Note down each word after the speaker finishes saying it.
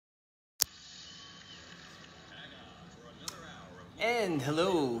And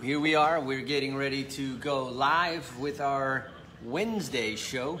hello, here we are. We're getting ready to go live with our Wednesday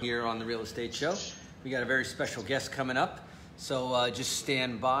show here on the Real Estate Show. We got a very special guest coming up. So just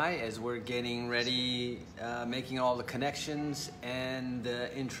stand by as we're getting ready, making all the connections and the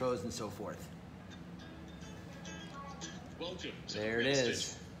intros and so forth. Welcome to there it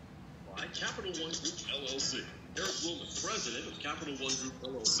is. By Capital One Group LLC. Eric Wilman, president of Capital One Group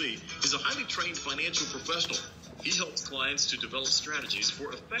LLC, is a highly trained financial professional. He helps clients to develop strategies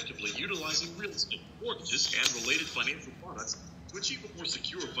for effectively utilizing real estate, mortgages, and related financial products to achieve a more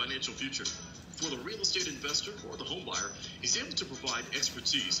secure financial future. For the real estate investor or the home buyer, he's able to provide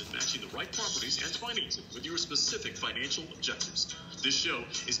expertise in matching the right properties and financing with your specific financial objectives. This show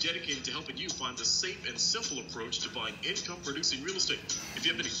is dedicated to helping you find the safe and simple approach to buying income-producing real estate. If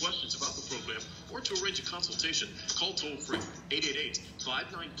you have any questions about the program or to arrange a consultation, call toll-free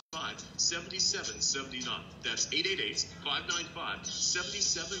 888-595-7779. That's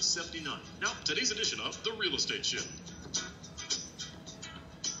 888-595-7779. Now, today's edition of The Real Estate Show.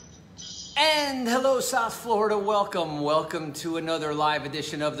 And hello, South Florida. Welcome to another live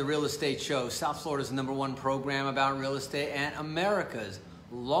edition of the Real Estate Show. South Florida's #1 program about real estate and America's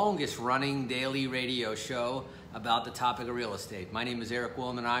longest running daily radio show about the topic of real estate. My name is Eric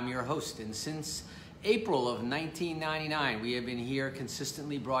Wilman. I'm your host. And since April of 1999, we have been here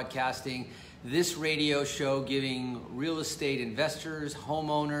consistently broadcasting this radio show, giving real estate investors,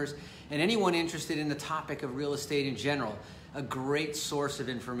 homeowners, and anyone interested in the topic of real estate in general a great source of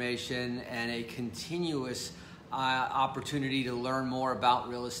information and a continuous opportunity to learn more about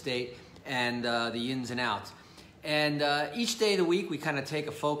real estate and the ins and outs. And each day of the week, we kind of take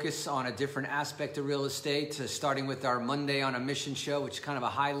a focus on a different aspect of real estate, starting with our Monday on a Mission show, which is kind of a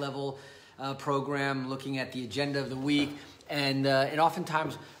high-level program looking at the agenda of the week, and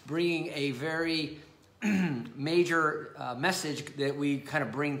oftentimes bringing a very major message that we kind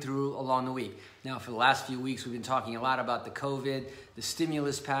of bring through along the week. Now, for the last few weeks, we've been talking a lot about the COVID, the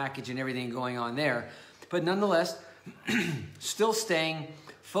stimulus package, and everything going on there. But nonetheless, still staying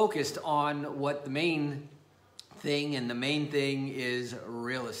focused on what the main thing, and the main thing is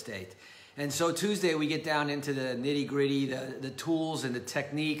real estate. And so Tuesday, we get down into the nitty-gritty, the tools and the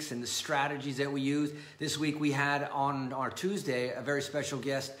techniques and the strategies that we use. This week, we had on our Tuesday a very special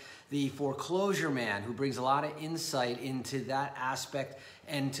guest, the foreclosure man, who brings a lot of insight into that aspect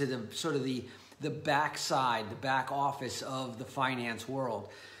and to the sort of the backside, the back office of the finance world.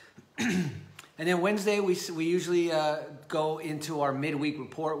 And then Wednesday, we usually go into our midweek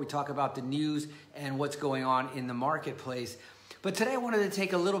report. We talk about the news and what's going on in the marketplace. But today I wanted to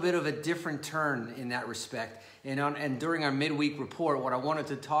take a little bit of a different turn in that respect. And during our midweek report, what I wanted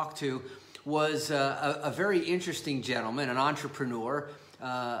to talk to was a very interesting gentleman, an entrepreneur,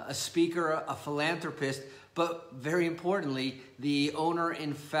 a speaker, a philanthropist, but very importantly, the owner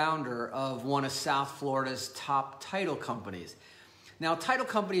and founder of one of South Florida's top title companies. Now, title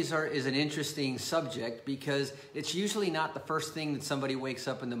companies is an interesting subject because it's usually not the first thing that somebody wakes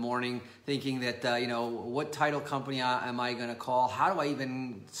up in the morning thinking that, what title company am I going to call? How do I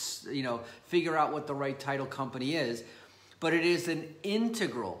even, figure out what the right title company is? But it is an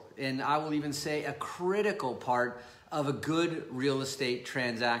integral, and I will even say a critical part of a good real estate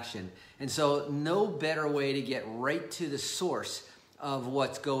transaction. And so no better way to get right to the source of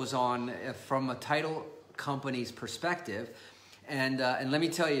what goes on from a title company's perspective. And let me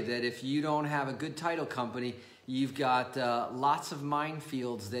tell you that if you don't have a good title company, you've got lots of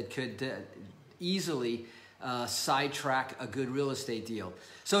minefields that could easily sidetrack a good real estate deal.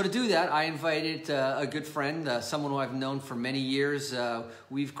 So to do that, I invited a good friend, someone who I've known for many years.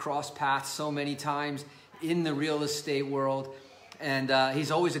 We've crossed paths so many times in the real estate world, and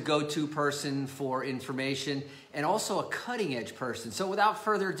he's always a go-to person for information and also a cutting-edge person. So without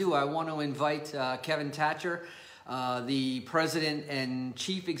further ado, I want to invite Kevin Thatcher, the President and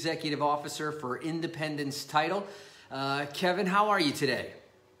Chief Executive Officer for Independence Title. Kevin, how are you today?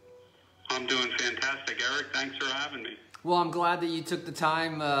 I'm doing fantastic, Eric. Thanks for having me. Well, I'm glad that you took the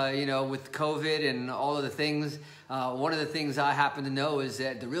time, with COVID and all of the things. One of the things I happen to know is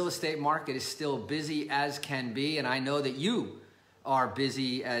that the real estate market is still busy as can be, and I know that you are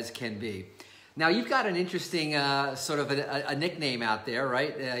busy as can be. Now, you've got an interesting sort of a nickname out there,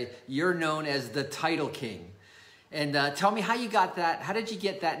 right? You're known as the Title King. And tell me how you got that. How did you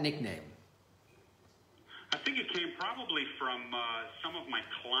get that nickname? I think it came probably from some of my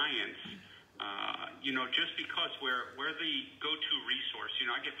clients. Just because we're the go-to resource.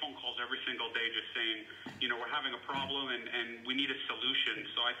 I get phone calls every single day just saying, we're having a problem and we need a solution.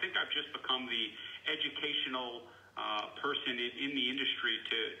 So I think I've just become the educational person in the industry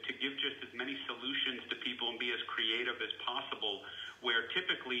to give just as many solutions to people and be as creative creative as possible, where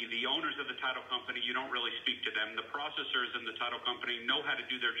typically the owners of the title company, you don't really speak to them. The processors in the title company know how to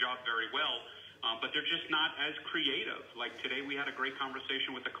do their job very well, but they're just not as creative. Like today, we had a great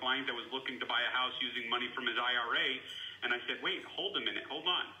conversation with a client that was looking to buy a house using money from his IRA, and I said, wait, hold a minute, hold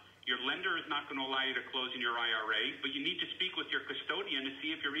on. Your lender is not going to allow you to close in your IRA, but you need to speak with your custodian to see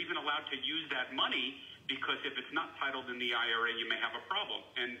if you're even allowed to use that money, because if it's not titled in the IRA, you may have a problem.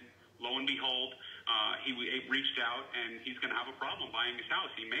 And lo and behold, he reached out, and he's going to have a problem buying his house.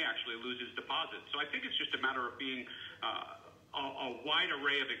 He may actually lose his deposit. So I think it's just a matter of being a wide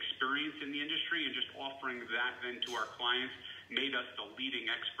array of experience in the industry, and just offering that then to our clients made us the leading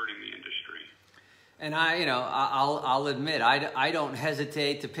expert in the industry. And I'll admit, I don't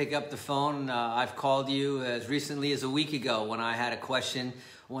hesitate to pick up the phone. I've called you as recently as a week ago when I had a question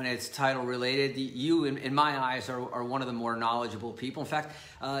when it's title related. You, in my eyes, are one of the more knowledgeable people. In fact,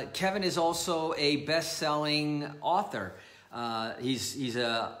 Kevin is also a best-selling author. He's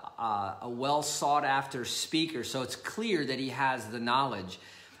a well sought after speaker, so it's clear that he has the knowledge.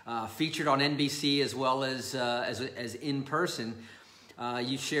 Featured on NBC as well as in person.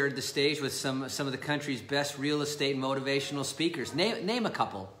 You shared the stage with some of the country's best real estate motivational speakers. Name a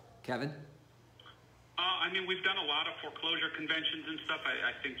couple, Kevin. I mean, we've done a lot of foreclosure conventions and stuff.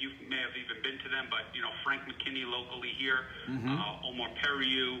 I think you may have even been to them, but, Frank McKinney locally here, Omar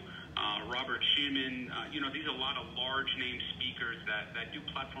Periu, Robert Sheeman, these are a lot of large name speakers that do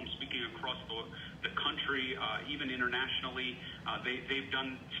platform speaking across the country, even internationally. They've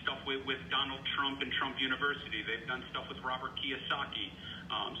done stuff with Donald Trump and Trump University. They've done stuff with Robert Kiyosaki.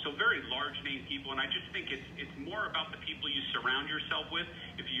 So very large name people, and I just think it's more about the people you surround yourself with.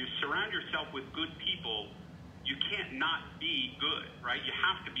 If you surround yourself with good people, you can't not be good, right? You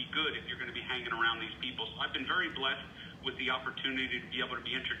have to be good if you're going to be hanging around these people. So I've been very blessed with the opportunity to be able to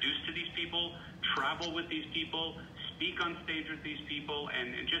be introduced to these people, travel with these people, speak on stage with these people,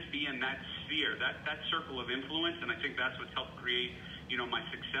 and just be in that sphere, that circle of influence. And I think that's what's helped create, my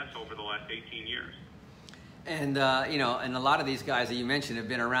success over the last 18 years. And, and a lot of these guys that you mentioned have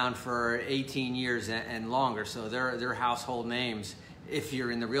been around for 18 years and longer. So they're household names if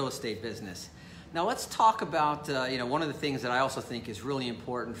you're in the real estate business. Now let's talk about, one of the things that I also think is really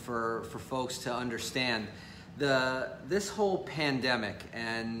important for folks to understand. This whole pandemic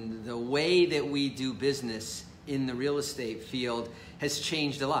and the way that we do business in the real estate field has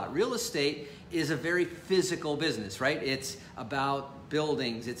changed a lot. Real estate is a very physical business, right? It's about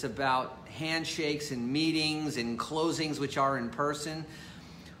buildings. It's about handshakes and meetings and closings, which are in person.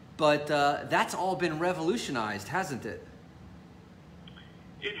 But that's all been revolutionized, hasn't it?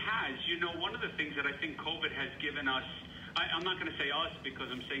 It has. One of the things that I think COVID has given us, I'm not going to say us because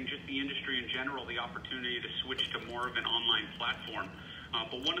I'm saying just the industry in general, the opportunity to switch to more of an online platform.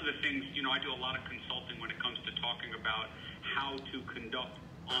 But one of the things, I do a lot of consulting when it comes to talking about how to conduct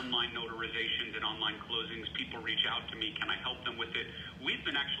online notarizations and online closings. People reach out to me. Can I help them with it? We've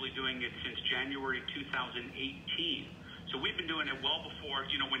been actually doing it since January 2018. So we've been doing it well before,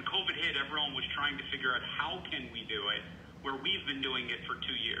 when COVID hit, everyone was trying to figure out how can we do it, where we've been doing it for 2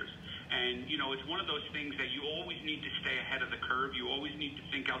 years. And, it's one of those things that you always need to stay ahead of the curve. You always need to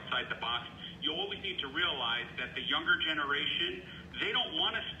think outside the box. You always need to realize that the younger generation, they don't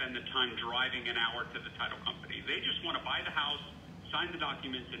want to spend the time driving an hour to the title company. They just want to buy the house, sign the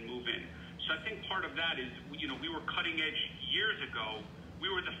documents, and move in. So I think part of that is, we were cutting edge years ago. We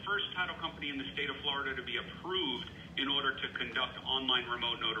were the first title company in the state of Florida to be approved in order to conduct online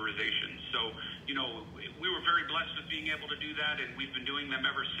remote notarization. So, we were very blessed with being able to do that, and we've been doing them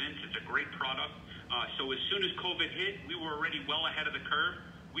ever since. It's a great product. So as soon as COVID hit, we were already well ahead of the curve.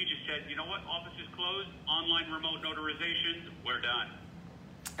 We just said, you know what, office is closed, online remote notarizations, we're done.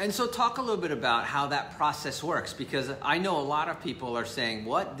 And so talk a little bit about how that process works, because I know a lot of people are saying,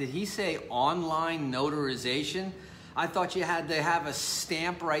 what, did he say online notarization? I thought you had to have a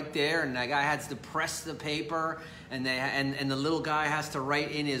stamp right there, and the guy has to press the paper, and the little guy has to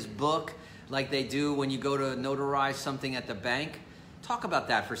write in his book like they do when you go to notarize something at the bank. Talk about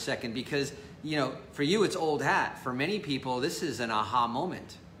that for a second, because for you it's old hat. For many people, this is an aha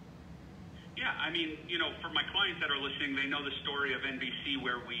moment. Yeah, I mean, for my clients that are listening, they know the story of NBC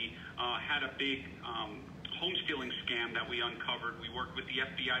where we had a big home stealing scam that we uncovered. We worked with the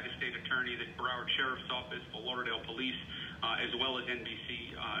FBI, the state attorney, the Broward Sheriff's Office, the Lauderdale Police, as well as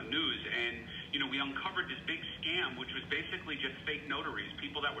NBC News. And, we uncovered this big scam, which was basically just fake notaries,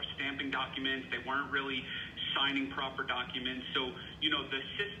 people that were stamping documents. They weren't really signing proper documents. So, the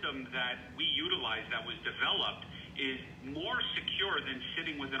system that we utilized that was developed is more secure than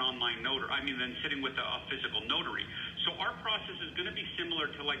sitting with an online notary. Than sitting with a physical notary. So our process is going to be similar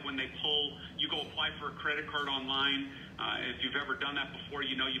to like when you go apply for a credit card online. If you've ever done that before,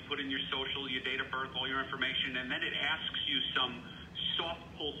 you know, you put in your social, your date of birth, all your information, and then it asks you some soft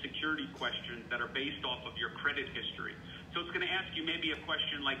pull security questions that are based off of your credit history. So it's going to ask you maybe a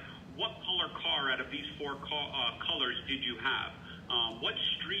question like, what color car out of these four colors did you have? What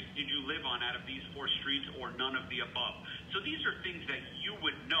street did you live on out of these four streets, or none of the above? So these are things that you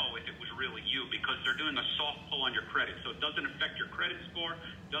would know if it was really you, because they're doing a soft pull on your credit. So it doesn't affect your credit score,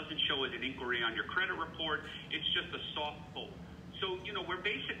 doesn't show as an inquiry on your credit report. It's just a soft pull. So, you know, we're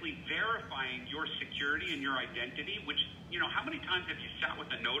basically verifying your security and your identity, which, you know, how many times have you sat with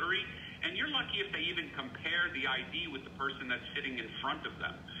a notary and you're lucky if they even compare the ID with the person that's sitting in front of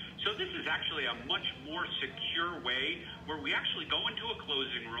them? So this is actually a much more secure way where we actually go into a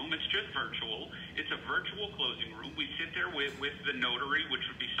closing room. It's just virtual. It's a virtual closing room. We sit there with the notary, which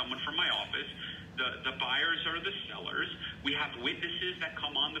would be someone from my office. The buyers are the sellers. We have witnesses that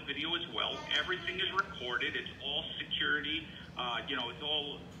come on the video as well. Everything is recorded. It's all security. It's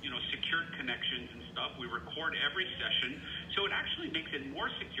all, secured connections and stuff. We record every session. So it actually makes it more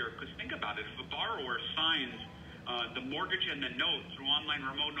secure, because think about it. If a borrower signs the mortgage and the note through online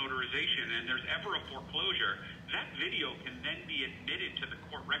remote notarization, and there's ever a foreclosure, that video can then be admitted to the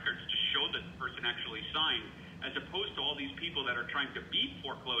court records to show that the person actually signed, as opposed to all these people that are trying to beat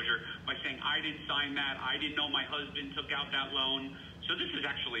foreclosure by saying, I didn't sign that, I didn't know my husband took out that loan. So this is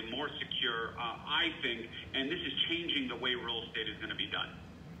actually more secure, I think, and this is changing the way real estate is going to be done.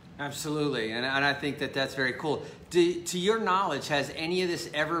 Absolutely, and I think that's very cool. To your knowledge, has any of this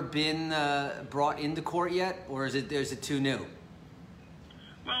ever been brought into court yet, or is it too new?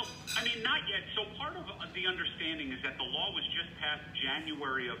 Well, I mean, not yet. So part of the understanding is that the law was just passed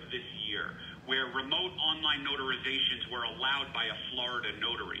January of this year, where remote online notarizations were allowed by a Florida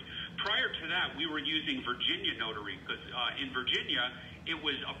notary. Prior to that, we were using Virginia notary, because in Virginia, it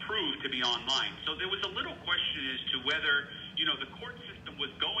was approved to be online. So there was a little question as to whether, the court system was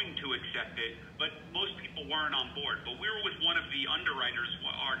going to accept it, but most people weren't on board. But we were with one of the underwriters,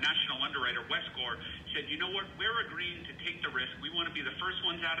 our national underwriter, Westcore, said, you know what, we're agreeing to take the risk. We want to be the first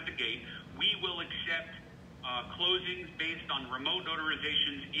ones out of the gate. We will accept closings based on remote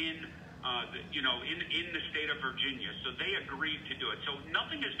notarizations in the state of Virginia. So they agreed to do it. So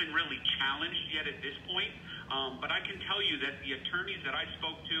nothing has been really challenged yet at this point. But I can tell you that the attorneys that I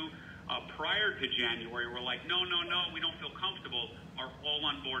spoke to prior to January were like, no, we don't feel comfortable, are all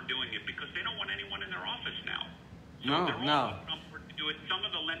on board doing it, because they don't want anyone in their office now. So they're all on board to do it. Some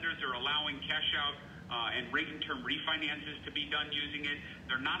of the lenders are allowing cash out and rate and term refinances to be done using it.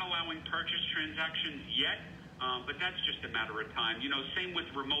 They're not allowing purchase transactions yet, but that's just a matter of time. Same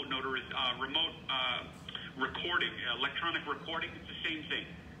with remote recording, electronic recording. It's the same thing.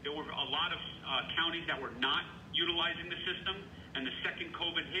 There were a lot of counties that were not utilizing the system, and the second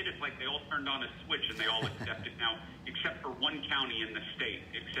COVID hit, it's like they all turned on a switch and they all accept it now, except for one county in the state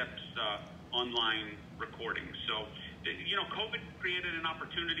accepts online recording. So, COVID created an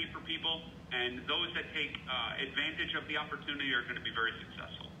opportunity for people, and those that take advantage of the opportunity are going to be very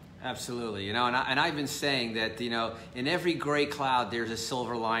successful. Absolutely, and I've been saying that, in every gray cloud there's a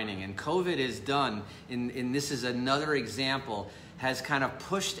silver lining, and COVID is done, and this is another example, has kind of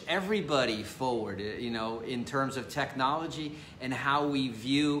pushed everybody forward, in terms of technology and how we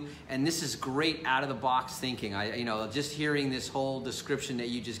view, and this is great out of the box thinking. Just hearing this whole description that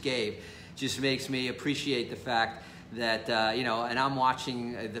you just gave just makes me appreciate the fact that, and I'm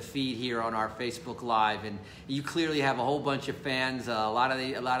watching the feed here on our Facebook Live, and you clearly have a whole bunch of fans, a lot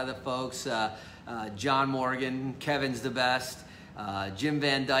of the folks, John Morgan, Kevin's the best, Jim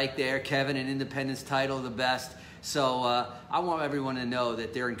Van Dyke there, Kevin and Independence Title the best. So I want everyone to know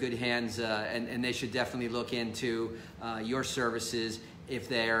that they're in good hands, and they should definitely look into your services if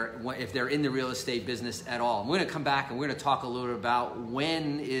they're in the real estate business at all. We're going to come back and we're going to talk a little bit about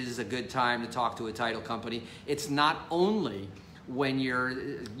when is a good time to talk to a title company. It's not only when you're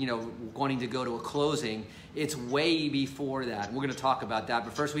wanting to go to a closing, it's way before that. We're going to talk about that,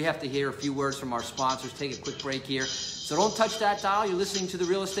 but first we have to hear a few words from our sponsors. Take a quick break here. So don't touch that dial. You're listening to The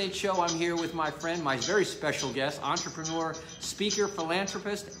Real Estate Show. I'm here with my friend, my very special guest, entrepreneur, speaker,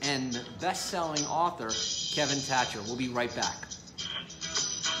 philanthropist, and best-selling author, Kevin Thatcher. We'll be right back.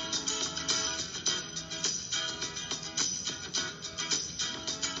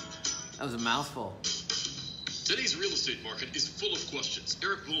 That was a mouthful. Today's real estate market is full of questions.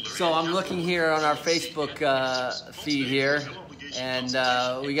 Eric Mulder. So I'm looking here on our Facebook feed here, and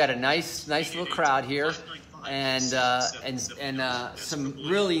we got a nice little crowd here, and some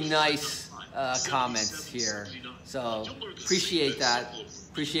really nice comments here. So appreciate that.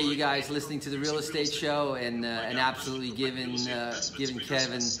 Appreciate you guys listening to the Real Estate Show and absolutely giving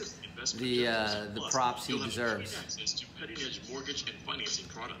Kevin the props he deserves. Access to cutting-edge mortgage and financing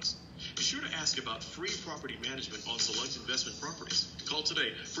products. Be sure to ask about free property management on select investment properties. Call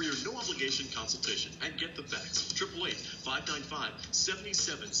today for your no-obligation consultation and get the facts.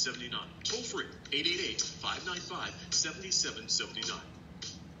 888-595-7779. Toll free, 888-595-7779.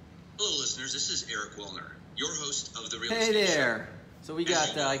 Hello, listeners. This is Eric Wilner, your host of the Real Hey Estate there. So we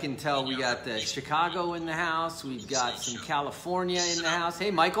got, I can tell we got Chicago in the house. We've got some California in the house.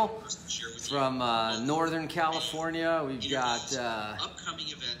 Hey, Michael, from Northern California. We've got upcoming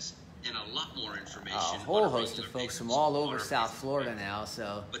events and a lot more information. A whole host of folks from all over South Florida now.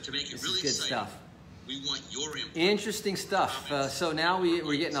 So but to make it this really is good exciting, stuff. we want your input. Interesting stuff. So now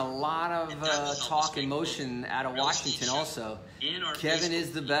we're getting a lot of talk and motion out of Washington also. Kevin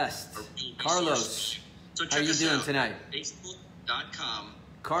is the best. So Carlos, how check are you us doing out, tonight? Facebook.com.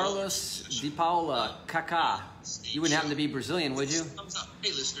 Carlos Di Paula, Kaká. You wouldn't happen to be Brazilian, would you? Thumbs up.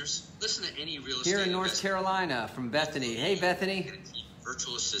 Hey, listeners, listen to any real estate Here in North investment. Carolina, from Bethany. Hey, Bethany.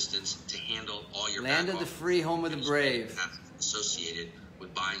 Virtual assistants to handle all your Land of the free, home of the brave. associated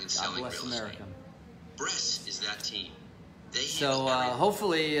with buying and God selling bless real America. estate. Bress is that team. They So handle everything.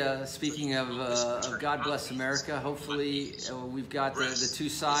 hopefully, speaking of God bless America, hopefully we've got the two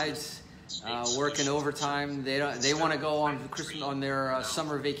sides working overtime. They want to go on Christmas on their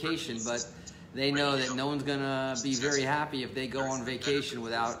summer vacation, but they know that no one's gonna be very happy if they go on vacation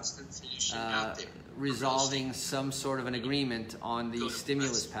without resolving some sort of an agreement on the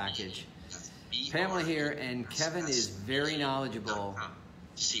stimulus package. Pamela here, and Kevin is very knowledgeable.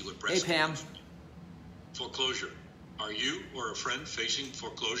 See what Hey, Bress Pam. Foreclosure. Are you or a friend facing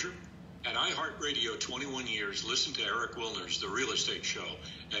foreclosure? At iHeartRadio 21 years, listen to Eric Wilner's The Real Estate Show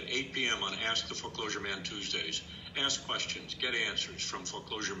at 8 p.m. on Ask the Foreclosure Man Tuesdays. Ask questions, get answers from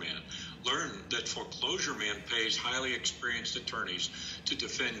Foreclosure Man. Learn that Foreclosure Man pays highly experienced attorneys to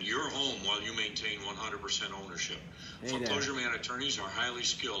defend your home while you maintain 100% ownership. Hey Foreclosure Man attorneys are highly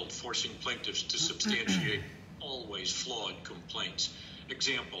skilled, forcing plaintiffs to substantiate always flawed complaints.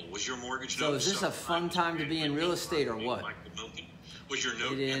 Example, was your mortgage So note is this a fun time to be in real estate or what? Was your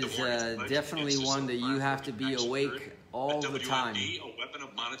note It and the is mortgage pledge definitely against one that you have to be tax awake security? all A the time. WMD, a weapon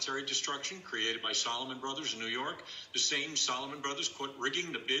of monetary destruction created by Solomon Brothers in New York. The same Solomon Brothers quit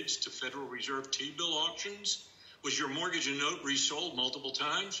rigging the bids to Federal Reserve T-bill auctions. Was your mortgage and note resold multiple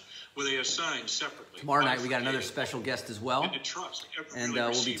times? Were they assigned separately? Tomorrow night we got another special guest as well, And to trust, ever and really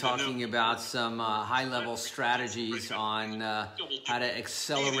we'll be received a talking note? about some high-level strategies on how to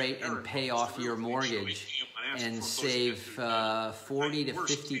accelerate and pay off your mortgage and save 40 to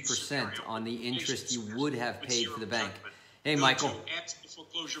 50% on the interest you would have paid for the bank. Hey, Michael,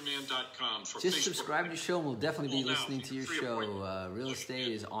 just subscribe to the show and we'll definitely be listening to your show. Real estate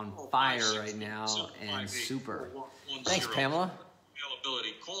is on fire right now and super. Thanks, Pamela.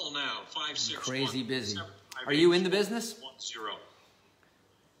 Availability. Call now, 561 Crazy busy. Are you in the business?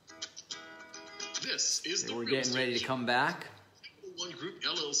 758. This is the We're Real getting ready Estate to come back. One Group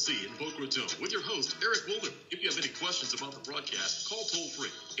LLC in Boca Raton with your host, Eric Wilner. If you have any questions about the broadcast, call toll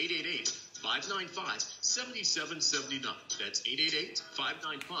free 888-595-7779. That's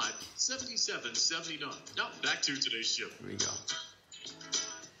 888-595-7779. Now back to today's show. Here we go.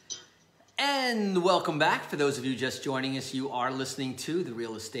 And welcome back. For those of you just joining us, you are listening to The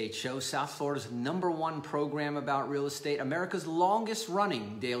Real Estate Show, South Florida's #1 program about real estate, America's longest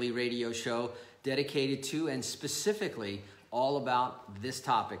running daily radio show dedicated to and specifically all about this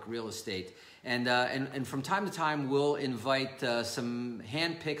topic, real estate. And from time to time, we'll invite some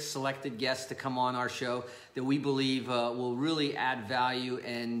hand-picked selected guests to come on our show that we believe will really add value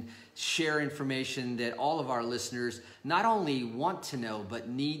and share information that all of our listeners not only want to know, but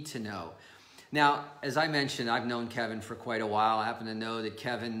need to know. Now, as I mentioned, I've known Kevin for quite a while. I happen to know that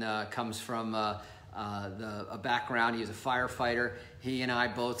Kevin comes from a background. He's a firefighter. He and I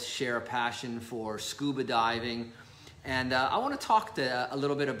both share a passion for scuba diving. And I want to talk a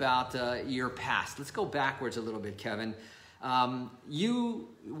little bit about your past. Let's go backwards a little bit, Kevin. Where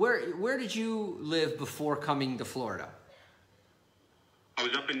did you live before coming to Florida? I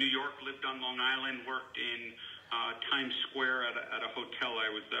was up in New York, lived on Long Island, worked in Times Square at a hotel. I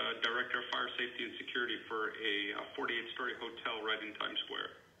was director of fire safety and security for a 48-story hotel right in Times Square.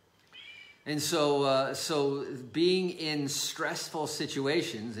 And so being in stressful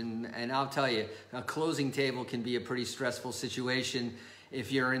situations, and I'll tell you, a closing table can be a pretty stressful situation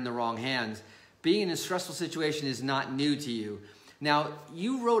if you're in the wrong hands. Being in a stressful situation is not new to you. Now,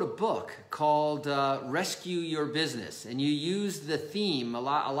 you wrote a book called Rescue Your Business, and you used the theme, a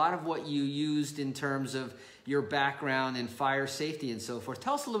lot of what you used in terms of your background in fire safety and so forth.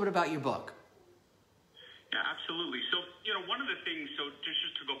 Tell us a little bit about your book. Yeah, absolutely. So, one of the things, so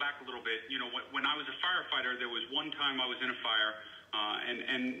just to go back a little bit, when I was a firefighter, there was one time I was in a fire,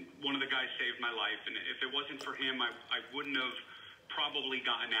 and one of the guys saved my life. And if it wasn't for him, I wouldn't have probably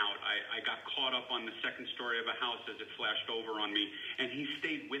gotten out. I got caught up on the second story of a house as it flashed over on me, and he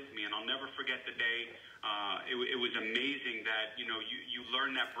stayed with me, and I'll never forget the day. It was amazing that, you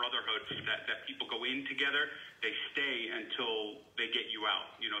learn that brotherhood, that people go in together, they stay until they get you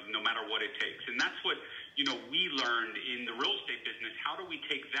out, no matter what it takes. And that's what, we learned in the real estate business. How do we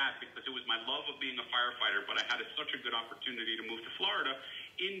take that? Because it was my love of being a firefighter, but I had such a good opportunity to move to Florida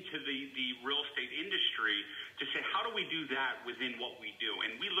into the real estate industry to say, how do we do that within what we do?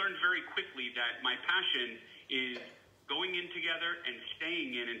 And we learned very quickly that my passion is going in together and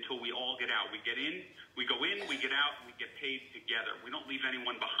staying in until we all get out. We get in, we go in, we get out, and we get paid together. We don't leave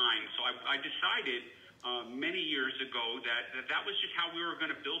anyone behind. So I decided many years ago that was just how we were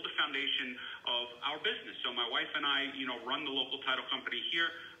going to build the foundation of our business. So my wife and I, run the local title company here.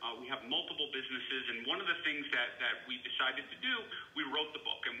 We have multiple businesses, and one of the things that we decided to do, we wrote the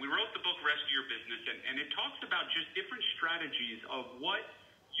book. And we wrote the book, Rescue Your Business, and it talks about just different strategies of what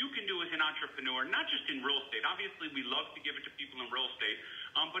you can do as an entrepreneur, not just in real estate. Obviously, we love to give it to people in real estate,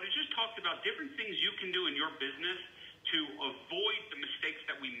 but it just talks about different things you can do in your business to avoid the mistakes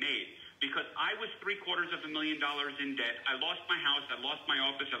that we made. Because I was $750,000 in debt. I lost my house. I lost my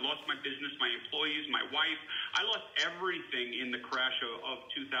office. I lost my business, my employees, my wife. I lost everything in the crash of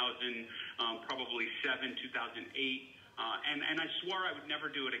 2007, 2008. And I swore I would never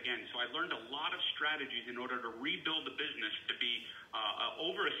do it again. So I learned a lot of strategies in order to rebuild the business to be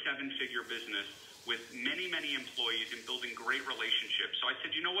over a seven-figure business with many, many employees and building great relationships. So I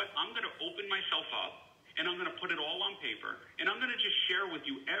said, you know what? I'm going to open myself up, and I'm going to put it all on paper, and I'm going to just share with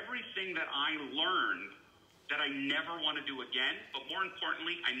you everything that I learned that I never want to do again, but more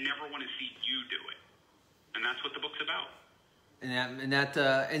importantly, I never want to see you do it. And that's what the book's about.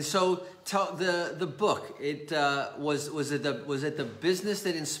 And so tell the book. It was it the business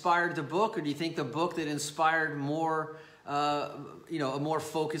that inspired the book, or do you think the book that inspired more a more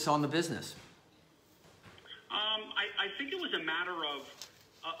focus on the business? I think it was a matter of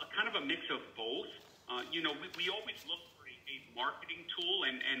a kind of a mix of both. We always look for a marketing tool,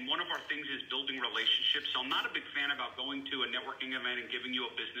 and one of our things is building relationships. So I'm not a big fan about going to a networking event and giving you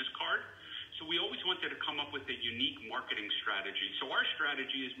a business card. So we always wanted to come up with a unique marketing strategy. So our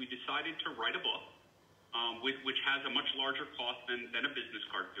strategy is we decided to write a book, which has a much larger cost than a business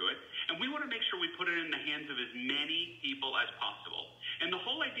card to it. And we want to make sure we put it in the hands of as many people as possible. And the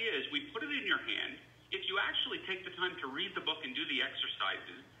whole idea is we put it in your hand. If you actually take the time to read the book and do the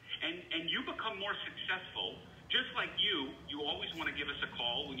exercises, and you become more successful, just like you always want to give us a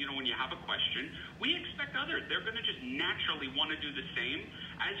call when you have a question. We expect others. They're going to just naturally want to do the same.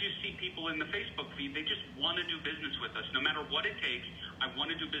 As you see people in the Facebook feed, they just want to do business with us. No matter what it takes, I want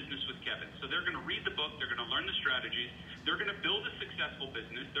to do business with Kevin. So they're going to read the book. They're going to learn the strategies. They're going to build a successful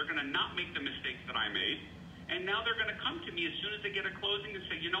business. They're going to not make the mistakes that I made. And now they're going to come to me as soon as they get a closing and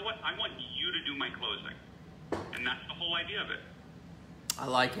say, you know what, I want you to do my closing. And that's the whole idea of it. I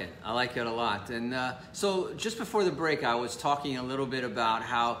like it. I like it a lot. And so just before the break, I was talking a little bit about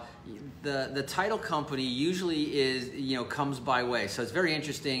how the title company usually comes by way. So it's very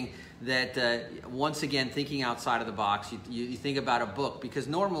interesting that once again, thinking outside of the box, you think about a book, because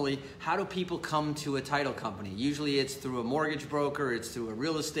normally, how do people come to a title company? Usually it's through a mortgage broker, it's through a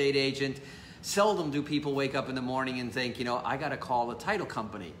real estate agent. Seldom do people wake up in the morning and think, I got to call a title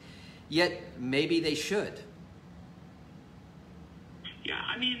company. Yet maybe they should. Yeah,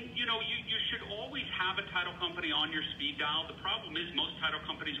 I mean, you should always have a title company on your speed dial. The problem is most title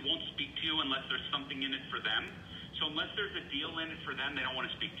companies won't speak to you unless there's something in it for them. So unless there's a deal in it for them, they don't want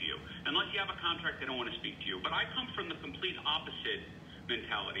to speak to you. Unless you have a contract, they don't want to speak to you. But I come from the complete opposite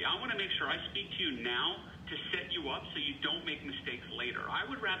mentality. I want to make sure I speak to you now to set you up so you don't make mistakes later. I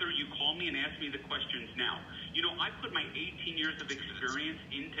would rather you call me and ask me the questions now. I put my 18 years of experience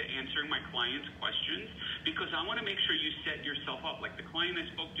into answering my clients' questions because I want to make sure you set yourself up. Like the client I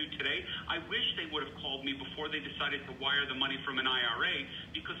spoke to today, I wish they would have called me before they decided to wire the money from an IRA,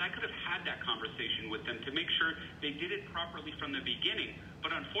 because I could have had that conversation with them to make sure they did it properly from the beginning.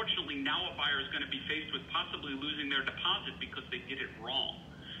 But unfortunately, now a buyer is going to be faced with possibly losing their deposit because they did it wrong.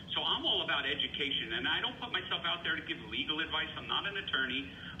 So I'm all about education, and I don't put myself out there to give legal advice. I'm not an attorney,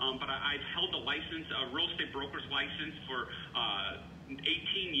 but I've held a license, a real estate broker's license for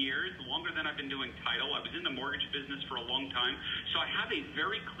 18 years, longer than I've been doing title. I was in the mortgage business for a long time. So I have a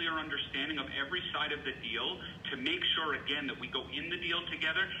very clear understanding of every side of the deal to make sure, again, that we go in the deal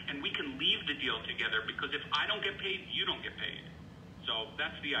together and we can leave the deal together, because if I don't get paid, you don't get paid. So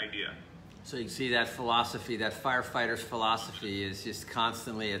that's the idea. So you can see that philosophy, that firefighter's philosophy is just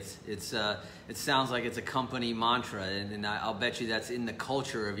constantly, it sounds like it's a company mantra, and I'll bet you that's in the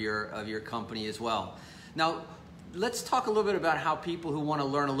culture of your company as well. Now, let's talk a little bit about how people who want to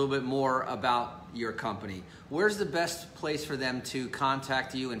learn a little bit more about your company, where's the best place for them to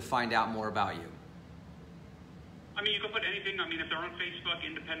contact you and find out more about you? I mean, you can put anything. I mean, if they're on Facebook,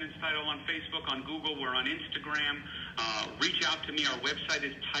 Independence Title on Facebook, on Google, we're on Instagram. Reach out to me. Our website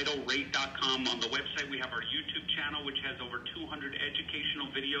is TitleRate.com. On the website, we have our YouTube channel, which has over 200 educational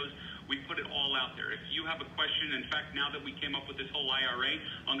videos. We put it all out there. If you have a question, in fact, now that we came up with this whole IRA,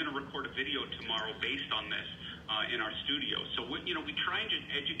 I'm going to record a video tomorrow based on this in our studio. So, we try and just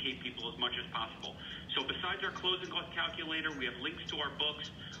educate people as much as possible. So besides our closing cost calculator, we have links to our books.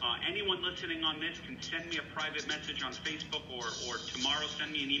 Anyone listening on this can send me a private message on Facebook, or tomorrow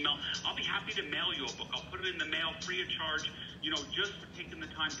send me an email. I'll be happy to mail you a book. I'll put it in the mail free of charge, just for taking the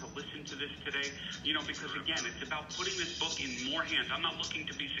time to listen to this today, because again, it's about putting this book in more hands. I'm not looking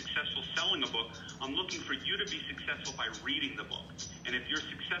to be successful selling a book. I'm looking for you to be successful by reading the book. And if you're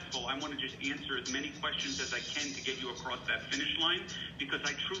successful, I want to just answer as many questions as I can to get you across that finish line, because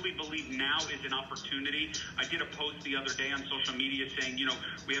I truly believe now is an opportunity. I did a post the other day on social media saying,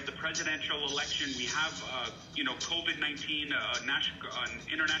 we have the presidential election, we have, COVID-19, an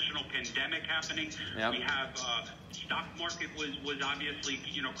international pandemic happening. Yep. We have stock market was obviously,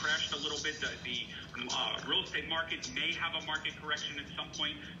 crashed a little bit. The real estate market may have a market correction at some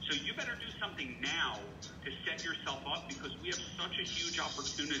point. So you better do something now to set yourself up, because we have such a huge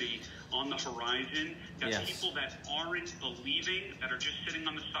opportunity on the horizon that yes. People that aren't believing, that are just sitting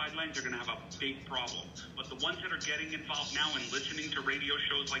on the sidelines, are going to have a big problem. But the ones that are getting involved now and listening to radio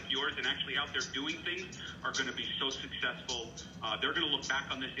shows like yours and actually out there doing things are going to be so successful. They're going to look back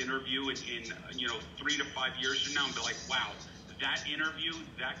on this interview in 3 to 5 years from now and be like, wow, that interview,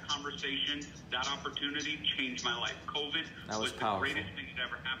 that conversation, that opportunity changed my life. COVID was the greatest thing that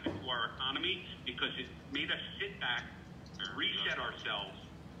ever happened to our economy, because it made us sit back, reset ourselves,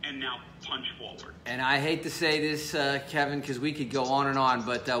 and now punch forward. And I hate to say this, Kevin, because we could go on,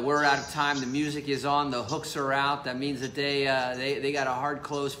 but we're out of time. The music is on. The hooks are out. That means that they got a hard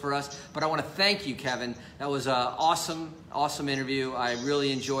close for us. But I want to thank you, Kevin. That was an awesome interview. I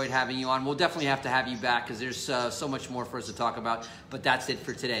really enjoyed having you on. We'll definitely have to have you back, because there's so much more for us to talk about. But that's it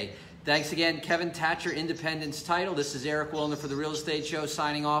for today. Thanks again, Kevin Thatcher, Independence Title. This is Eric Wilner for The Real Estate Show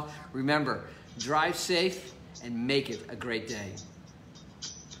signing off. Remember, drive safe and make it a great day.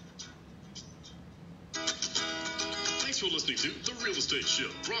 Thanks for listening to The Real Estate Show,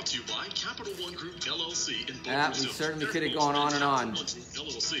 brought to you by Capital One Group, LLC in Boca Yeah, we Raton. certainly could have gone on and on.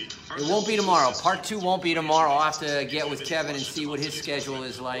 LLC. It won't be tomorrow. Part 2 won't be tomorrow. I'll have to get with Kevin and see what his schedule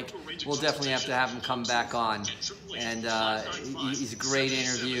is like. We'll definitely have to have him come back on. And he's a great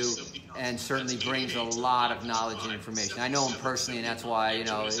interview and certainly brings a lot of knowledge and information. I know him personally, and that's why,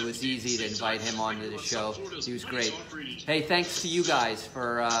 it was easy to invite him onto the show. He was great. Hey, thanks to you guys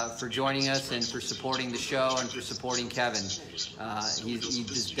for joining us and for supporting the show and for supporting Kevin. He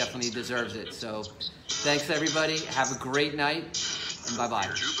just definitely deserves it. So thanks, everybody. Have a great night, and bye-bye.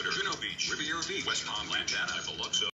 Jupiter, Juno Beach, Riviera Beach, West Palm, Lantana, Biloxi.